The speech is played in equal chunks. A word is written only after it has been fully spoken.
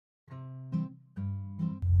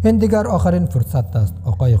این دیگر آخرین فرصت است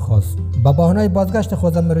آقای خاص. با بهانه بازگشت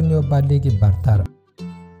خوزه مورینیو به لیگ برتر.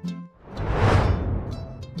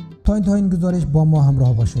 تا انتهای این گزارش با ما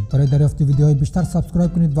همراه باشید. برای دریافت ویدیوهای بیشتر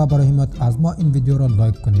سابسکرایب کنید و برای حمایت از ما این ویدیو را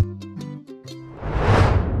لایک کنید.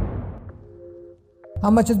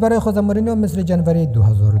 همه چیز برای خوزه مورینیو مثل جنوری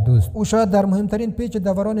 2002 است. او شاید در مهمترین پیچ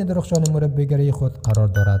دوران درخشان مربیگری خود قرار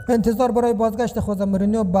دارد. انتظار برای بازگشت خوزه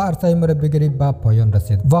مورینیو به عرصه مربیگری به پایان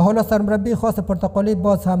رسید و حالا سرمربی خاص پرتغالی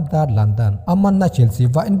باز هم در لندن، اما نه چلسی،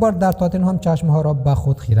 و این بار در تاتنهام چشمها را به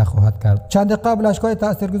خود خیره خواهد کرد. چند قبل اشکای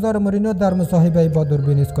تاثیرگذار مورینیو در مصاحبه با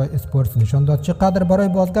دوربین اسکای اسپورتس نشان داد چقدر برای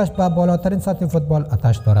بازگشت به بالاترین سطح فوتبال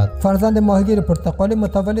آتش دارد. فرزند ماهیگیر پرتغالی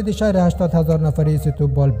متولد شهر 80,000 نفری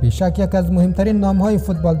ستوبال بیشک یک از مهمترین نام‌های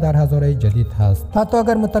فوتبال در هزاره جدید هست. حتی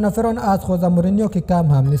اگر متنفران از خوزه مورینیو که کم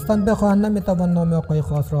هم نیستند بخواهند، نمیتوان نام آقای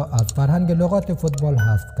خاص را از فرهنگ لغات فوتبال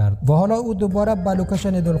حذف کرد و حالا او دوباره به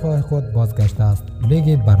لوکیشن دلخواه خود بازگشته است،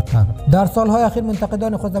 لیگ برتر. در سالهای اخیر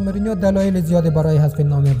منتقدان خوزه مورینیو دلایل زیادی برای حذف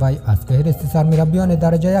نام وی از فهرست سرمربیان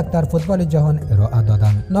درجه یک در فوتبال جهان ارائه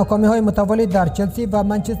دادند. ناکامی‌های متوالی در چلسی و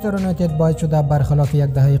منچستر یونایتد باعث شده برخلاف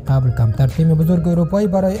یک دهه قبل کمتر تیم بزرگ اروپایی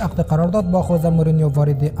برای عقد قرارداد با خوزه مورینیو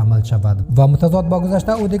وارد عمل شود و متضاد با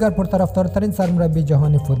گذشته او دیگر پرطرفدارترین سرمربی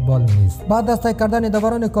جهانی فوتبال نیست. بعد از طی کردن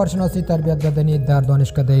دوران کارشناسی تربیت بدنی در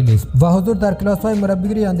دانشکده لیسپ و حضور در کلاس‌های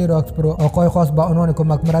مربیگری اندی راکسپرو، آقای خاص با عنوان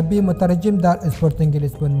کمک مربی مترجم در اسپورتینگ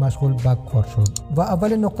لیسبون مشغول به کار شد و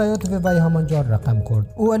اولین نقطه عطف وی همانجا رقم کرد.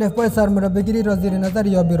 او الفبای سرمربیگری را زیر نظر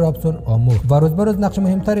یابی رابسون آموخت و روز به روز نقش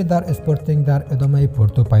مهمتری در اسپورتینگ در ادامه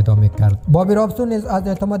پورتو پیدا می‌کرد. بابی رابسون نیز از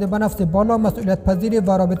اعتماد به نفس بالا، مسئولیت پذیری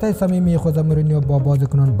و رابطه صمیمی خوزه مورینیو با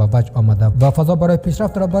بازیکنان به وجه آمده و فضا برای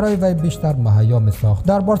پیشرفت را برای وی بیشتر مهیا می‌ساخت.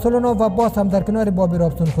 در بارسلونا و باز هم در کنار بابی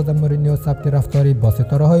رابسون خوزه مورینیو سبک رفتاری با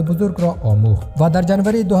ستاره‌های بزرگ را آموخت و در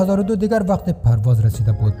جنوری 2002 دیگر وقت پرواز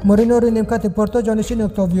رسیده بود. مورینیو روی نیمکت پورتو جانشین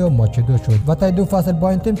اکتاویو ماچدو شد و طی 2 فصل با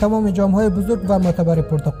این تیم تمام جام‌های بزرگ و معتبر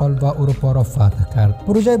پرتغال و اروپا را فتح کرد.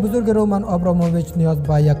 پروژه بزرگ رومن آبراموویچ نیاز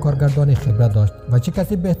به یک کارگردان خبره داشت و چه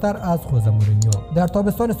کسی بهتر از خوزه مورینیو. در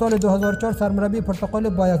تابستان سال 2004 سرمربی پرتغال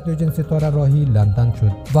با یک دوجین ستاره راهی لندن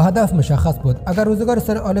شد و هدف مشخص بود. اگر روزگار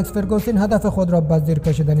سر الکس فرگوسن هدف خود را به زیر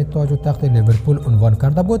کشیدن تاج و تخت لیورپول عنوان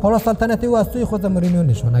کرده بود، حالا سلطنت او از سوی خوزه مورینیو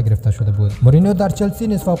نشانه گرفته شده بود. مورینیو در چلسی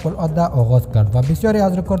نیز فوق‌العاده آغاز کرد و بسیاری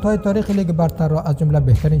از رکوردهای تاریخ لیگ برتر را از جمله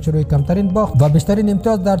بهترین شروع، کمترین باخت و بیشترین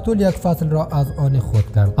امتیاز در طول یک فصل را از آن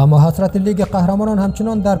خود کرد. اما حسرت لیگ قهرمانان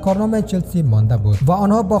همچنان در کارنامه چلسی مانده بود و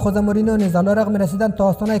آنها با خوزه مورینیو نیز علیرغم رسیدن تا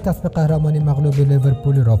آستانه کسب قهرمانی مغلوب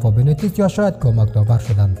لیورپول رافا بنیتیس یا شاید کمک داور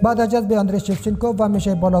شدند. بعد از جذب اندری شفچنکو و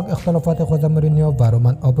میشه بالاک اختلافات خوزه مورینیو و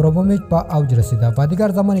رومن آبراموویچ با اوج رسیده و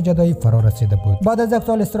دیگر زمان جدایی فرا رسیده بود. بعد از یک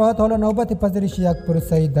سال استراحت حالا نوبت پذیرش یک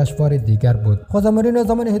پروسه دشوار دیگر بود. خوزه مورینیو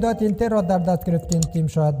زمان هدایت اینتر را در دست گرفت. این تیم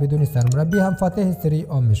شاید بدون سرمربی هم فاتح سری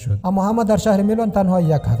آ میشد، اما همه در شهر میلان تنها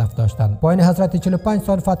یک هدف داشتند، پایان حسرت 45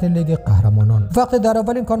 سال فتح لیگ قهرمانان. وقتی در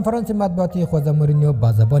اولین کنفرانس مطبوعاتی خوزه مورینیو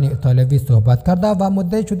با زبان ایتالیایی صحبت کرده و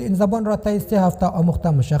مدعی شد این زبان را طی 3 هفته آموخته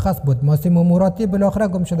مشخص بود، ماسیمو موراتی بالاخره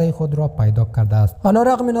گمشده خود را پیدا کرده است.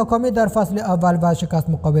 علیرغم ناکامی در فصل اول و شکست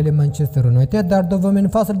مقابل منچستر یونایتد، در دومین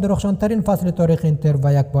فصل درخشانترین فصل تاریخ اینتر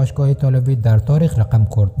و یک باشگاه ایتالیایی در تاریخ رقم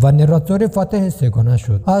خورد و نراتزوری فاتح سگانه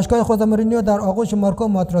شد. اشکای خوزه مورینیو در آغوش مارکو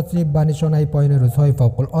ماتراتزی به نشانه پایان روزهای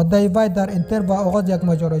فوق‌العاده وی در اینتر و آغاز یک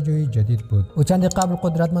ماجراجویی جدید بود. او چندی قبل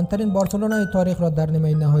قدرتمندترین بارسلونای تاریخ را در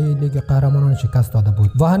نیمه نهایی لیگ قهرمانان شکست داده بود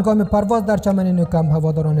و هنگام پرواز در چمن نوکم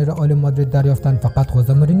هواداران رئال مادرید دریافتند فقط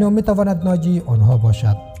خوزه مورینیو میتواند ناجی آنها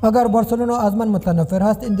باشد. اگر بارسلونا از من متنفر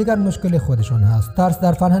هست، این دیگر مشکل خودشان هست. ترس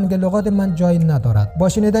در فرهنگ لغات من جایی ندارد. با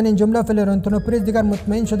شنیدن این جمله فلورنتینو پرز دیگر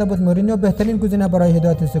مطمئن شده بود مورینیو بهترین گزینه برای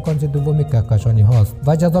هدایت سکانس دوم کهکشانی هاست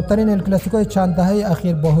و جذابترین ال کلاسیکو چند دهه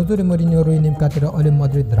اخیر با حضور مورینیو روی نیمکت رئال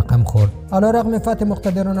مادرید رقم خورد. علیرغم فتح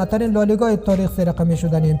مقتدرانه ترین لالیگای تاریخ، 3 رقمی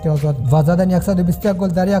شدن امتیازات و زدن 121 گل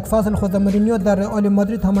در یک فصل، خوزه مورینیو در رئال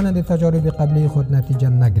مادرید همانند تجارب قبلی خود نتیجه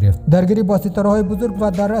نگرفت. درگیری با ستاره‌های بزرگ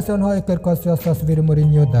و در رأس آنها ایکر کاسیاس تصویر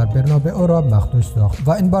مورینیو در برنابئو را مخدوش ساخت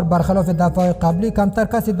و این بار برخلاف دفعه قبلی کمتر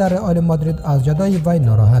کسی در رئال مادرید از جدای وی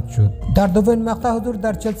ناراحت شد. در دومین مقطع حضور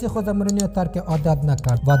در چلسی خوزه مورینیو ترک عادت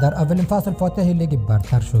نکرد و در اولین فصل فاتح لیگ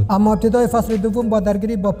برتر شد، اما ابتدای فصل دوم با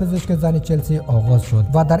درگیری با پزشک زن چلسی آغاز شد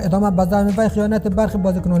و در ادامه به زعم وی خیانت برخی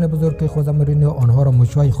بازیکنان بزرگ که خوزه مورینیو آنها را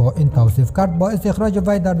مشوی خائن توصیف کرد باعث اخراج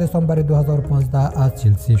وی در دسامبر 2015 از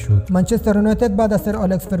چلسی شد. منچستر یونایتد بعد از سر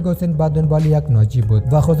الکس فرگوسن به دنبال یک ناجی بود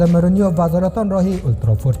و خوزه مورینیو و وزارتان راهی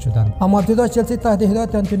اولترافورد اولترافورد شدند. اما ابتدا چلسی تحت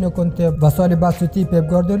هدایت آنتونیو کونته و سال بعد سوتی پپ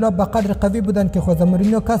گواردیولا به قدر قوی بودند که خوزه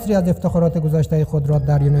مورینیو کسری از افتخارات گذشته خود را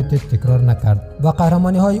در یونایتد تکرار نکرد و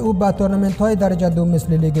قهرمانی های او به تورنمنت های درجه دو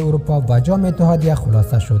مثل لیگ اروپا و جام اتحادیه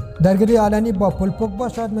خلاصه شد. درگیری علنی با پول پوگبا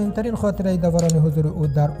شاید مهمترین خاطره دوران حضور او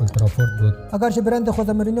در اولترافورد بود. اگرچه برند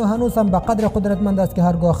خوزه مورینیو هنوز هم به قدر قدرتمند است که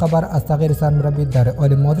هرگاه خبر از تغییر سرمربی در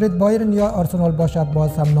رئال مادرید، بایرن یا آرسنال باشد، باز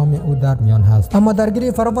هم نام او در میان هست. اما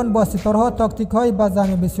درگیری فراوان با ستاره‌ها، تاکتیک‌های با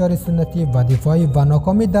زعم بسیار سنتی و دفاعی و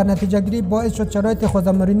ناکامی در نتیجه گیری باعث شد شرایط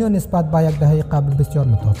خوزه مورینیو نسبت به یک دهه قبل بسیار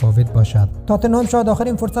متفاوت باشد. تاتنهام شاید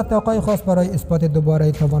آخرین فرصت آقای خاص برای اثبات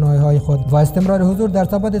دوباره توانایی‌های خود و استمرار حضور در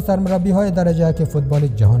سبد سرمربی‌های درجه یک فوتبال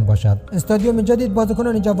جهان باشد. استادیوم جدید،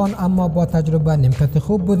 بازیکنان جوان اما با تجربه، نیمکت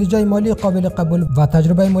خوب، بودجه مالی قابل قبول و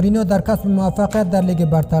تجربه مورینیو در کسب موفقیت در لیگ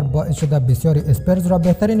برتر باعث شده بسیاری اسپرز را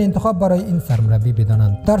بهترین انتخاب برای این سرمربی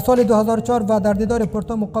بدانند. در سال 2004 و در دیدار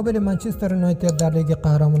پورتو مقابل منچستر یونایتد در لیگ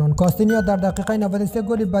قهرمانان، کاستینیا در دقیقه 93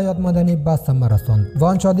 گلی به یاد ماندنی به ثمر رساند و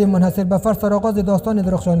آن شادی منحصر به فرد سرآغاز داستان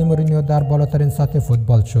درخشان مورینیو در بالاترین سطح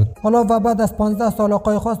فوتبال شد. حالا و بعد از 15 سال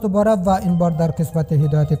آقای خاص دوباره و این بار در کسوت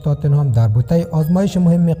هدایت تاتنهام در بوته آزمایش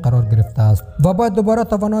مهمی قرار گرفته است و باید دوباره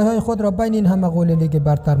توانایی‌های خود را بین این همه غول لیگ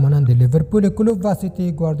برتر مانند لیورپول کلوب و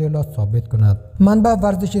سیتی گواردیولا ثابت کند. منبع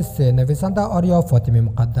ورزش 3، نویسنده آریا فاطمی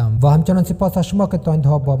مقدم و همچنان سپاس از شما که تا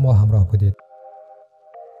انتها با ما همراه بودید.